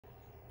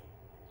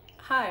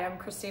Hi, I'm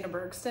Christina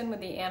Bergston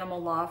with the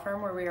Animal Law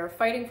Firm, where we are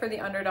fighting for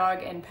the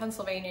underdog in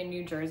Pennsylvania,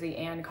 New Jersey,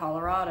 and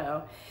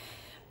Colorado.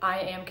 I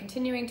am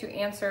continuing to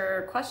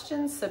answer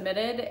questions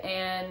submitted,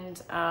 and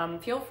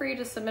feel free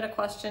to submit a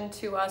question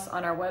to us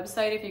on our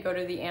website. If you go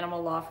to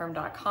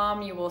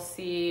theanimallawfirm.com, you will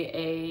see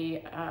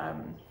a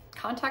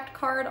contact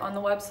card on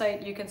the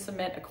website. You can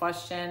submit a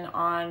question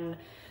on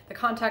the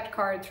contact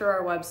card through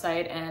our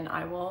website, and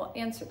I will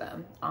answer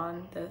them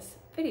on this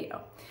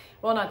video.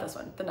 Well, not this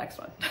one, the next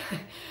one.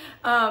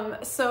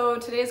 So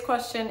today's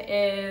question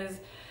is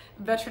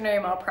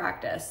veterinary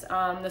malpractice.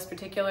 This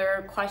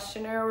particular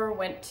questioner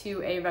went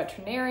to a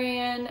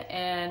veterinarian,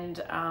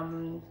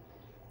 and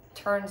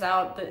turns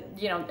out that,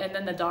 and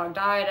then the dog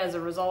died as a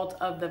result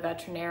of the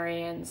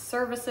veterinarian's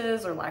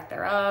services or lack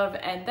thereof.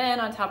 And then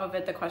on top of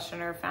it, the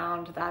questioner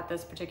found that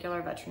this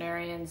particular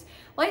veterinarian's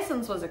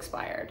license was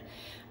expired.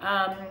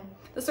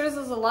 This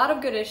raises a lot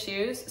of good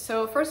issues.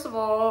 So first of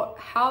all,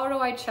 how do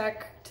I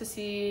check to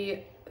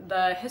see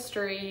the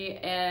history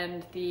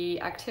and the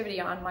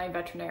activity on my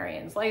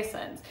veterinarian's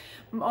license?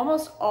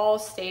 Almost all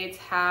states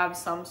have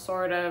some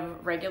sort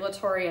of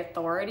regulatory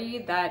authority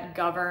that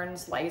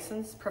governs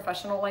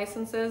professional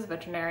licenses,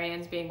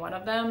 veterinarians being one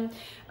of them.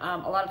 A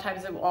lot of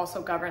times it will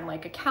also govern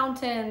like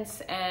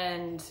accountants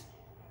and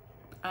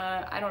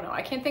I don't know,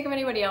 I can't think of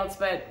anybody else,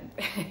 but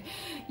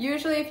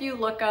usually if you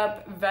look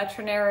up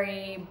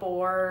veterinary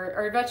board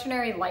or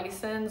veterinary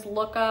license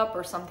lookup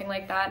or something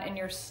like that in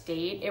your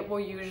state, it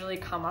will usually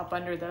come up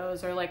under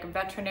those, or like a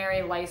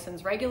veterinary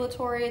license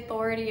regulatory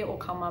authority, it will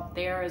come up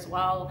there as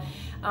well.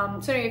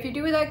 So anyway, if you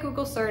do that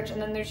Google search,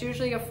 and then there's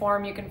usually a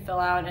form you can fill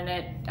out, and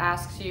it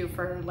asks you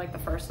for like the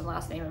first and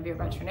last name of your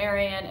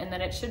veterinarian, and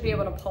then it should be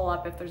able to pull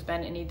up if there's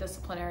been any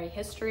disciplinary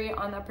history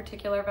on that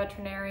particular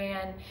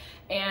veterinarian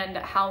and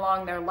how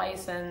long their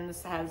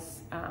license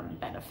has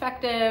been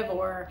effective,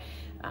 or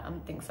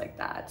things like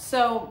that.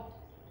 So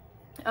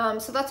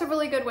that's a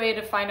really good way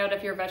to find out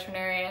if your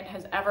veterinarian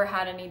has ever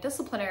had any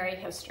disciplinary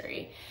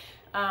history.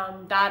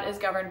 That is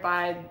governed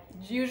by,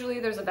 usually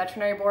there's a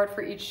veterinary board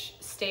for each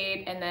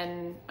state, and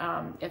then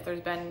if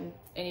there's been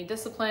any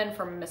discipline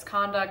from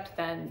misconduct,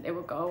 then it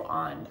will go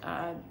on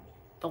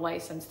the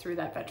license through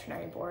that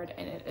veterinary board,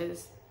 and it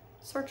is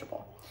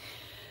searchable.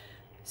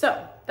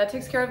 So that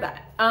takes care of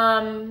that.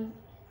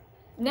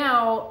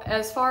 Now,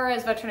 as far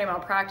as veterinary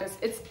malpractice,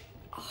 it's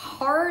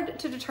hard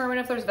to determine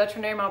if there's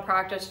veterinary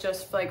malpractice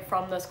just like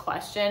from this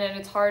question, and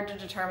it's hard to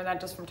determine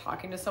that just from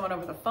talking to someone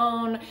over the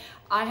phone.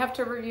 I have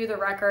to review the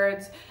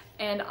records,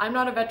 and I'm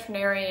not a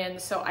veterinarian,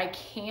 so I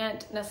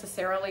can't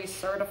necessarily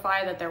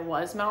certify that there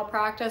was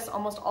malpractice.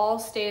 Almost all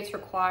states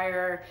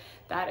require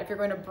that if you're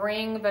going to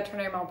bring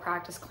veterinary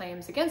malpractice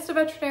claims against a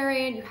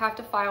veterinarian, you have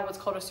to file what's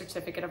called a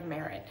certificate of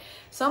merit.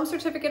 Some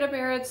certificate of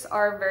merits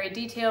are very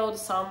detailed,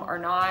 some are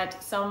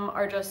not. Some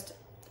are just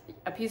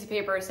a piece of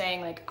paper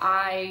saying like,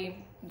 I,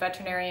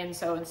 veterinarian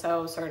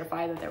so-and-so,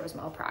 certify that there was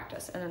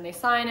malpractice. And then they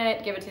sign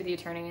it, give it to the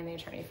attorney, and the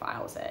attorney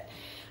files it.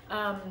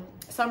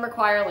 Some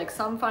require like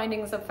some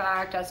findings of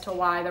fact as to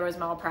why there was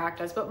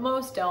malpractice, but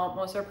most don't.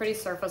 Most are pretty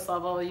surface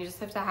level. You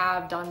just have to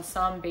have done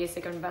some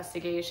basic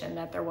investigation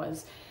that there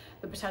was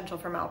the potential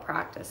for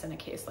malpractice in a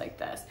case like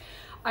this.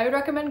 I would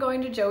recommend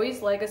going to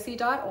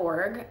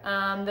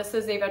joeyslegacy.org. This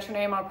is a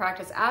veterinary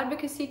malpractice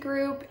advocacy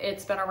group.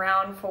 It's been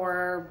around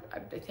for, I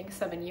think,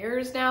 7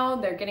 years now.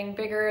 They're getting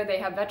bigger. They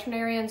have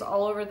veterinarians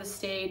all over the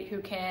state who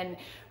can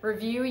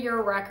review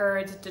your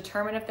records,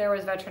 determine if there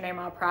was veterinary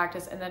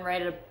malpractice, and then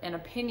write an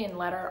opinion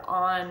letter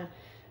on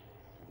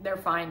their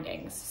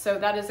findings. So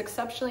that is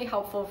exceptionally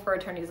helpful for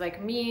attorneys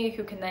like me,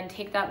 who can then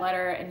take that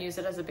letter and use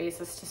it as a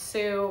basis to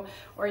sue,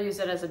 or use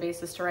it as a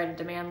basis to write a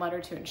demand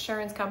letter to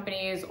insurance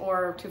companies,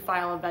 or to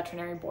file a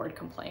veterinary board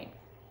complaint.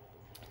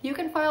 You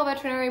can file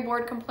veterinary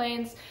board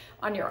complaints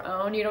on your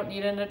own. You don't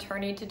need an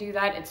attorney to do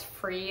that. It's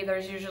free.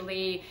 There's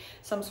usually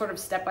some sort of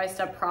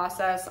step-by-step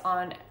process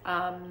on,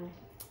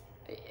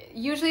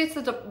 usually it's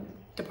the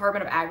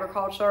Department of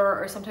Agriculture,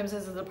 or sometimes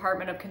it's the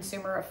Department of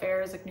Consumer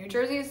Affairs. Like New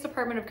Jersey is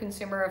Department of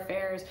Consumer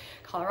Affairs,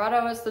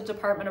 Colorado is the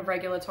Department of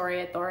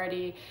Regulatory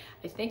Authority.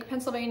 I think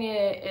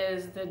Pennsylvania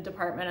is the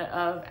Department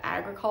of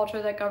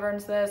Agriculture that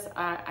governs this.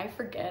 I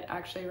forget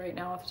actually right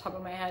now off the top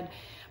of my head.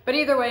 But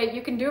either way,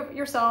 you can do it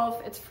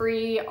yourself. It's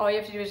free. All you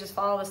have to do is just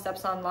follow the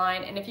steps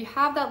online. And if you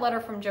have that letter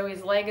from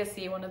Joey's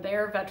Legacy, one of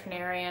their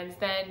veterinarians,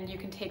 then you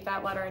can take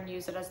that letter and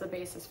use it as the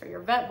basis for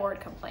your vet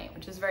board complaint,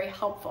 which is very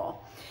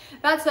helpful.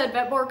 That said,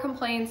 vet board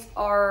complaints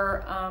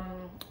are,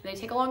 they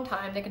take a long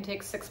time. They can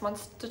take 6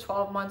 months to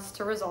 12 months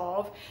to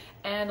resolve.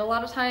 And a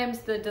lot of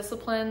times the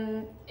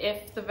discipline,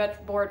 if the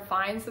vet board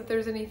finds that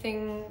there's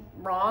anything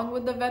wrong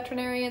with the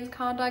veterinarian's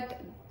conduct,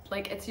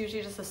 like it's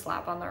usually just a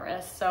slap on the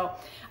wrist. So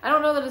I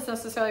don't know that it's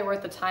necessarily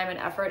worth the time and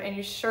effort, and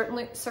you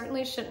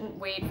certainly shouldn't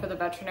wait for the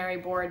veterinary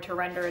board to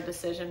render a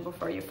decision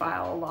before you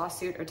file a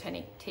lawsuit or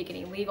take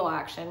any legal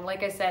action.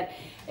 Like I said,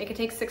 it could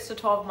take 6 to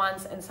 12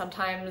 months, and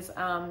sometimes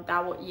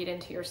that will eat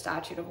into your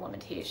statute of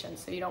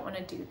limitations, so you don't want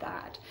to do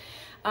that.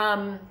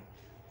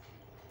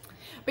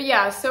 But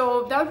yeah,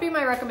 so that would be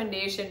my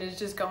recommendation, is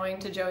just going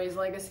to Joey's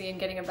Legacy and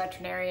getting a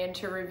veterinarian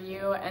to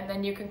review, and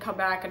then you can come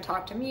back and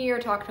talk to me or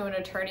talk to an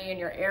attorney in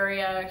your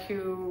area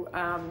who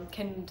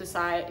can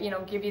decide, you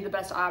know, give you the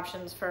best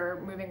options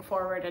for moving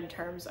forward in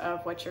terms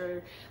of what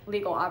your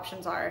legal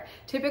options are.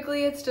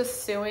 Typically it's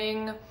just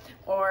suing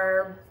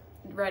or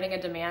writing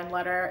a demand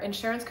letter.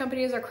 Insurance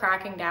companies are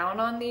cracking down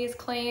on these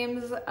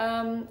claims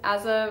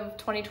as of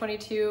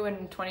 2022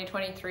 and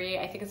 2023.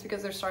 I think it's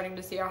because they're starting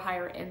to see a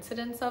higher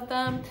incidence of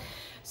them.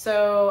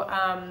 So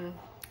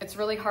it's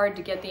really hard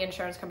to get the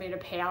insurance company to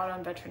pay out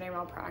on veterinary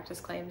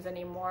malpractice claims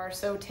anymore.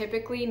 So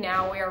typically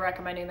now we are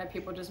recommending that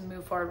people just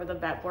move forward with a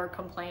vet board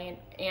complaint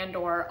and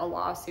or a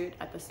lawsuit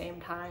at the same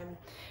time,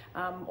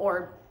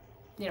 or,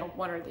 you know,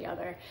 one or the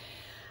other.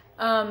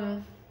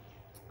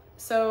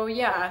 So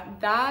yeah,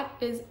 that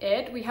is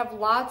it. We have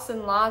lots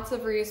and lots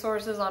of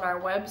resources on our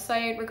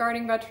website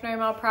regarding veterinary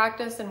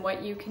malpractice and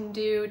what you can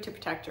do to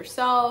protect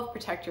yourself,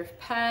 protect your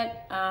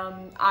pet.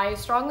 I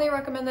strongly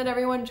recommend that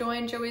everyone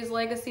join Joey's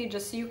Legacy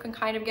just so you can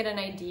kind of get an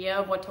idea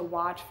of what to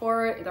watch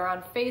for. They're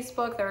on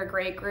Facebook. They're a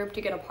great group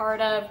to get a part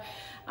of.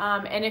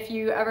 And if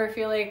you ever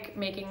feel like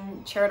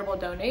making charitable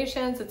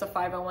donations, it's a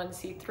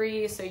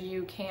 501c3, so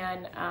you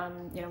can,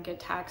 you know, get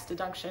tax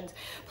deductions.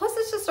 Plus,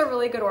 it's just a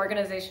really good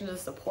organization to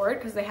support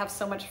because they have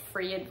so much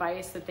free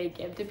advice that they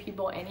give to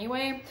people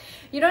anyway.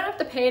 You don't have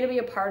to pay to be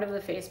a part of the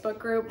Facebook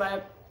group,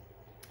 but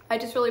I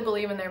just really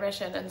believe in their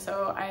mission, and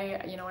so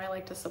I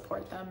like to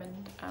support them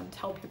and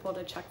tell people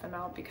to check them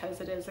out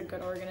because it is a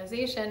good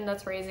organization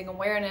that's raising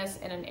awareness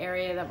in an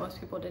area that most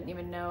people didn't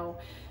even know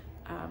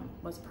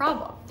was a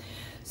problem.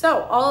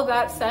 So all of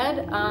that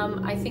said,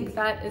 I think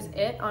that is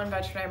it on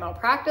veterinary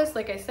malpractice.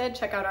 Like I said,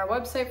 check out our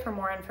website for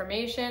more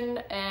information,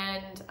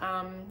 and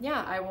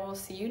yeah, I will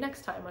see you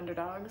next time,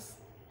 underdogs.